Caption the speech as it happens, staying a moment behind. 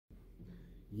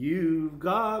You've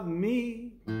got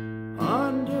me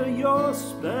under your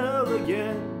spell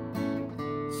again,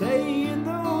 saying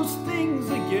those things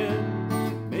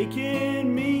again,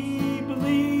 making me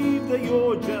believe that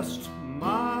you're just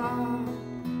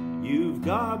mine. You've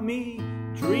got me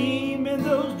dreaming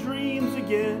those dreams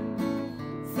again,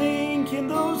 thinking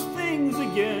those things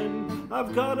again.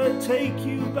 I've gotta take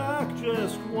you back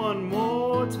just one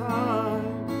more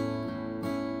time.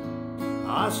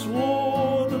 I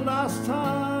swore the last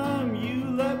time you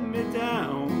let me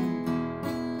down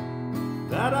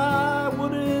that I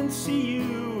wouldn't see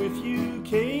you if you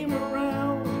came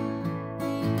around.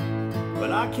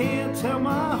 But I can't tell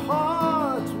my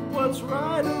heart what's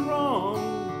right or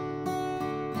wrong,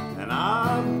 and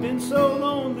I've been so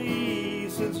lonely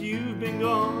since you've been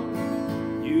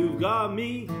gone. You've got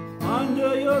me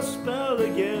under your spell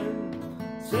again,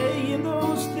 saying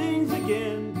those things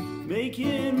again,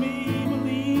 making me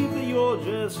believe that you're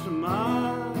just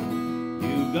mine.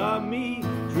 You got me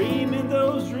dreaming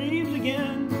those dreams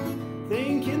again,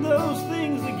 thinking those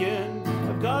things again.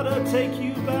 I've gotta take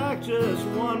you back just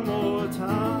one more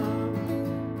time.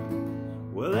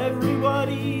 Well,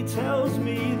 everybody tells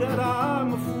me that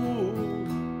I'm a fool,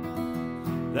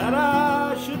 that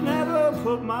I should never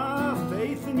put my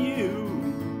faith in you.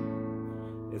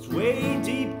 It's way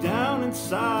deep down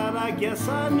inside, I guess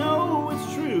I know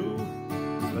it's true,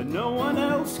 but no one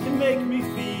else can make me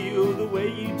feel the way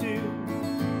you do.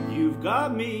 You've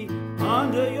got me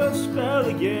under your spell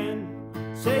again,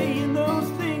 saying those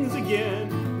things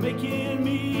again, making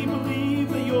me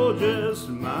believe that you're just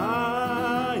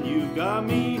mine. You've got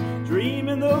me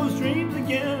dreaming those dreams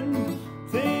again,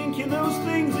 thinking those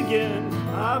things again.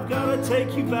 I've gotta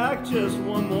take you back just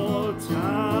one more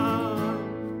time.